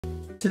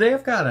Today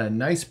I've got a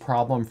nice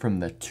problem from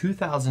the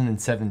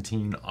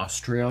 2017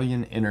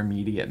 Australian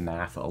Intermediate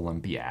Math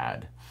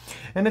Olympiad.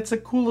 And it's a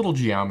cool little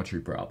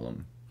geometry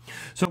problem.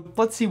 So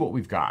let's see what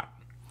we've got.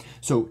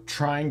 So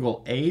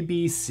triangle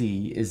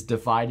ABC is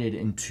divided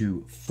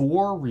into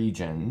 4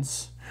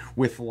 regions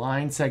with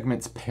line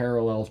segments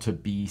parallel to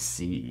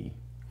BC.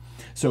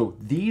 So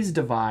these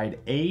divide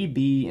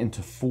AB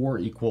into 4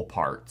 equal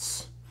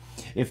parts.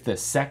 If the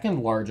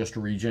second largest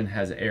region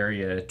has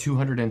area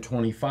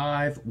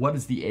 225, what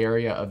is the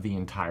area of the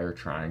entire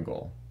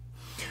triangle?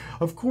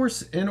 Of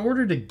course, in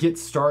order to get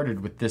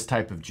started with this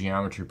type of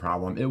geometry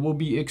problem, it will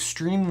be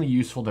extremely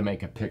useful to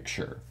make a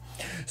picture.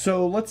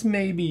 So let's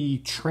maybe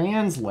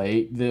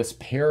translate this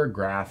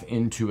paragraph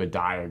into a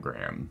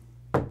diagram.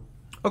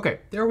 Okay,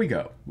 there we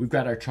go. We've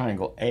got our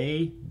triangle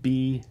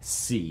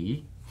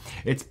ABC.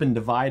 It's been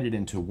divided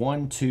into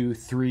 1, 2,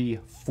 3,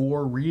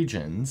 4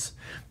 regions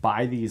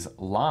by these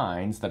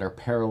lines that are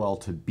parallel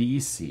to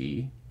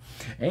BC.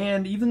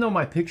 And even though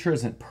my picture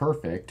isn't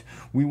perfect,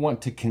 we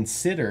want to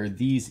consider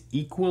these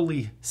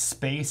equally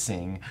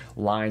spacing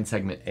line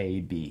segment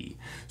AB.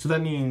 So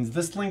that means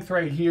this length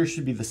right here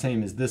should be the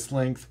same as this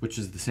length, which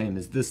is the same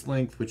as this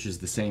length, which is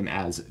the same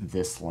as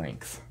this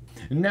length.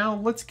 Now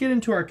let's get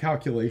into our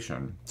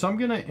calculation. So I'm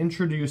going to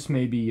introduce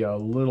maybe a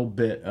little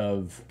bit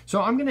of,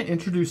 I'm going to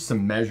introduce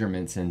some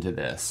measurements into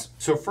this.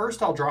 So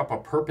first I'll drop a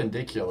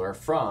perpendicular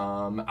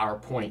from our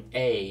point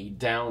A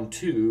down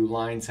to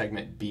line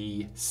segment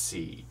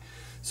BC.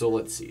 So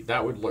let's see,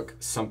 that would look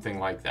something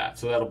like that.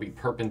 So that'll be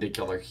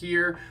perpendicular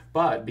here,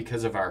 but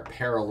because of our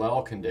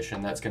parallel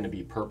condition, that's going to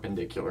be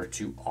perpendicular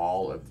to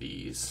all of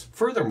these.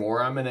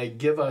 Furthermore, I'm going to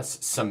give us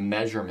some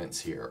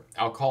measurements here.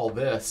 I'll call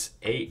this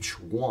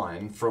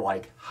H1 for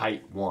like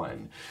height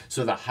 1.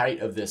 So the height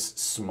of this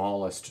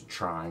smallest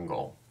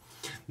triangle.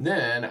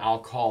 Then I'll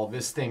call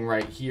this thing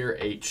right here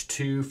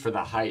H2 for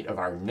the height of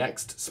our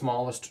next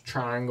smallest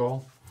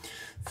triangle.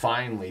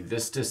 Finally,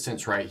 this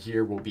distance right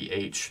here will be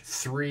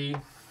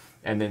H3.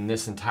 And then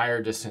this entire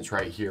distance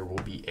right here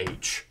will be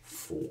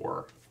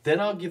H4. Then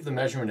I'll give the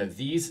measurement of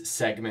these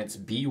segments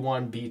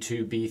B1,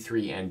 B2,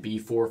 B3, and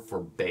B4 for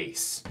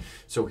base.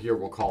 So here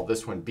we'll call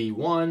this one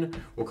B1,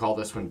 we'll call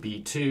this one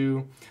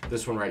B2,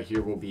 this one right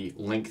here will be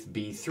length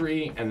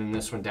B3, and then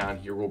this one down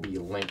here will be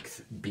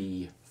length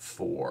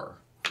B4.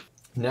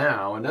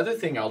 Now, another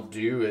thing I'll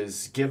do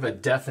is give a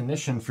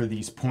definition for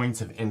these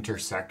points of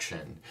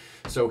intersection.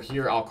 So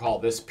here I'll call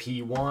this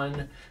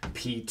P1,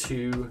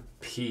 P2,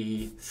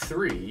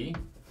 P3,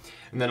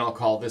 and then I'll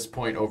call this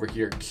point over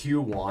here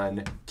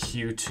Q1,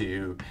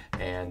 Q2,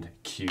 and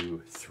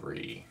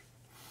Q3.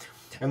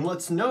 And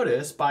let's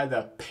notice by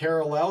the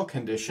parallel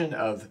condition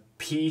of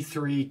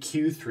P3,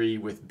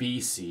 Q3 with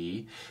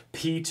BC,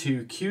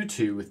 P2,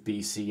 Q2 with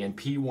BC, and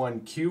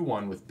P1,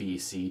 Q1 with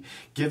BC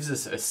gives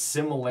us a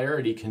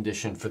similarity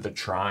condition for the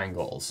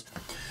triangles.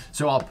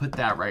 So I'll put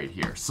that right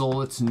here. So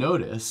let's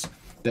notice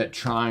that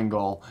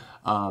triangle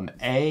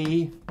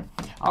A,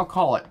 I'll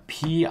call it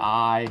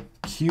PI,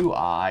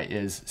 QI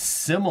is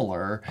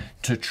similar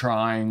to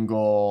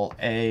triangle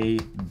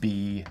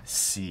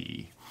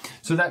ABC.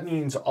 So that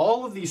means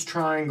all of these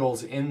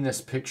triangles in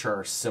this picture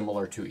are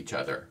similar to each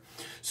other.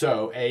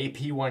 So A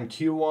P1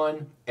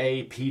 Q1,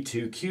 A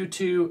P2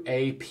 Q2,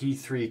 A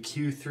P3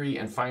 Q3,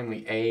 and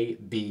finally A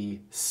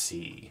B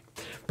C.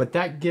 But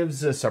that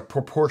gives us a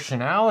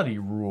proportionality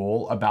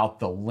rule about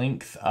the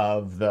length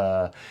of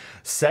the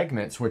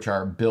segments which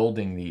are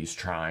building these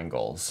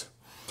triangles.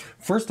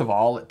 First of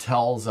all, it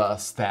tells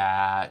us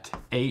that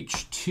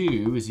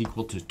H2 is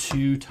equal to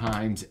 2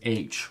 times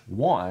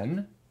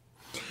H1.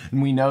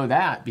 And we know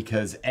that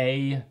because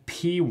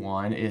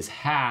AP1 is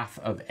half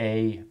of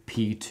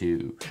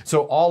AP2.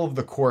 So all of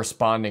the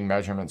corresponding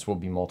measurements will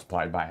be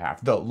multiplied by half,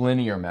 the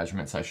linear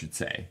measurements, I should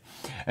say.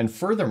 And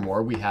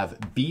furthermore, we have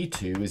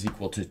B2 is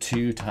equal to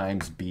 2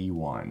 times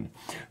B1.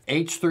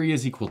 H3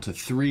 is equal to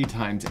 3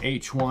 times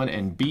H1,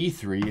 and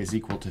B3 is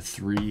equal to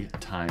 3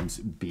 times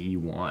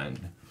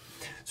B1.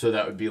 So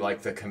that would be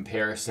like the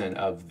comparison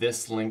of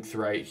this length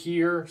right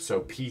here,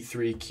 so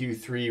P3,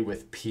 Q3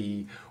 with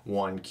P1,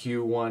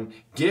 Q1,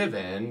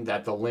 given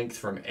that the length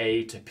from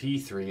A to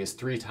P3 is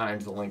 3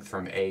 times the length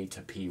from A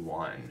to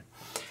P1.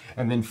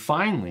 And then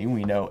finally,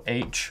 we know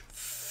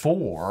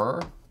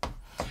H4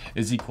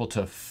 is equal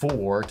to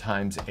 4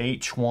 times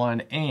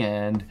H1,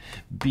 and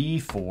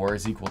B4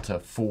 is equal to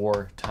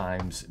 4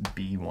 times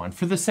B1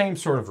 for the same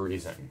sort of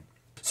reason.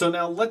 So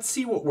now let's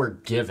see what we're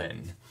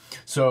given.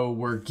 So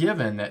we're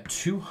given that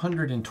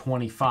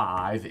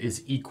 225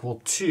 is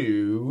equal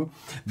to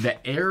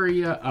the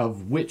area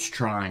of which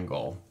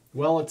triangle?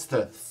 Well, it's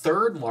the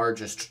third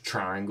largest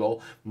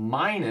triangle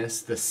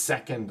minus the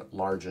second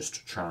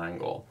largest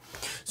triangle.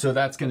 So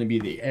that's going to be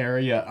the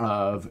area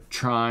of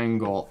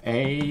triangle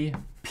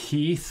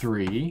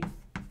AP3,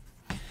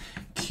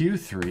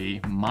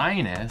 Q3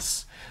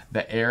 minus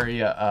the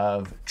area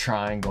of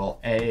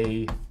triangle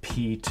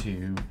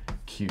AP2,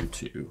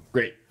 Q2.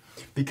 Great.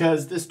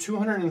 Because this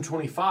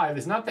 225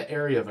 is not the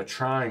area of a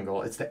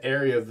triangle, it's the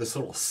area of this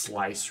little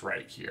slice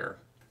right here.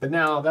 But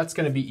now that's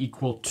going to be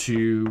equal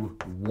to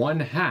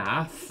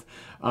 1/2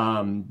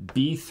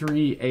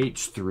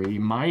 B3H3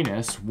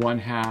 minus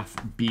 1/2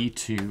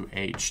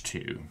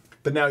 B2H2.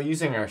 But now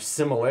using our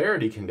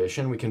similarity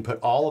condition, we can put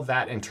all of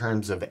that in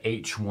terms of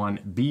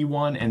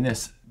H1B1, and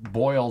this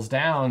boils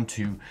down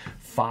to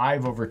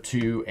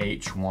 5/2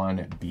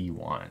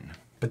 H1B1.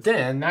 But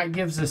then that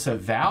gives us a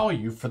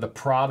value for the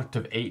product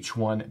of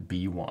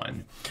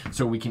H1B1.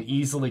 So we can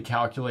easily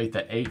calculate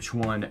that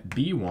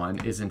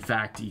H1B1 is in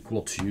fact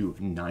equal to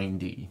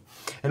 90.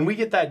 And we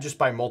get that just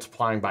by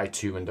multiplying by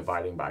 2 and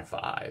dividing by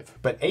 5.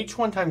 But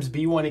H1 times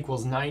B1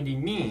 equals 90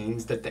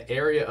 means that the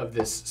area of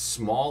this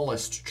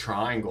smallest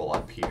triangle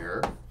up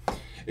here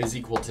is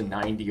equal to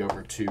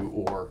 90/2,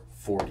 or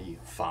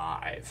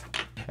 45.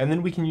 And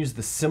then we can use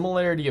the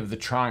similarity of the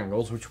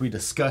triangles, which we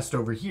discussed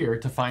over here,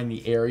 to find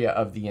the area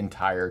of the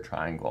entire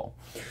triangle.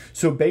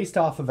 So based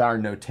off of our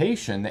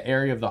notation, the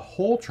area of the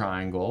whole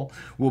triangle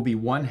will be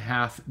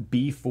 1/2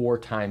 B4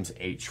 times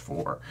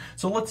H4.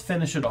 So let's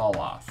finish it all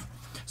off.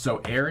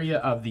 So area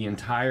of the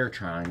entire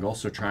triangle,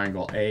 so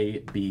triangle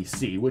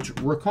ABC, which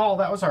recall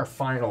that was our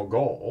final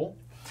goal,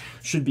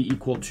 should be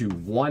equal to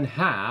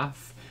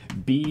 1/2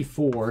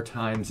 B4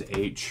 times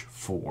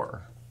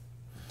H4.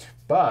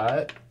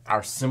 But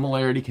our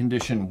similarity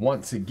condition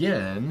once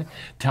again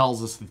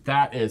tells us that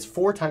that is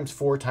 4 times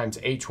 4 times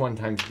H1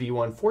 times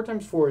B1. 4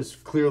 times 4 is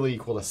clearly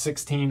equal to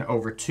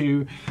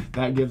 16/2.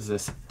 That gives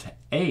us to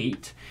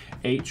 8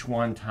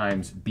 H1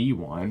 times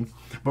B1.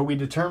 But we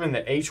determined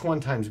that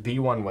H1 times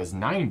B1 was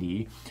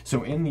 90.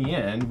 So in the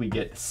end, we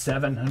get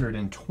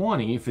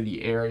 720 for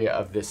the area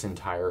of this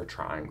entire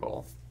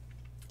triangle.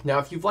 Now,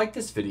 if you've liked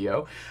this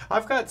video,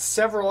 I've got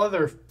several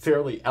other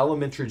fairly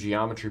elementary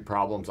geometry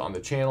problems on the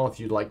channel if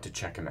you'd like to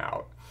check them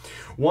out.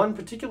 One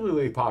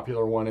particularly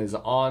popular one is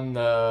on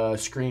the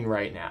screen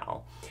right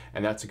now,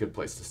 and that's a good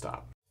place to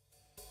stop.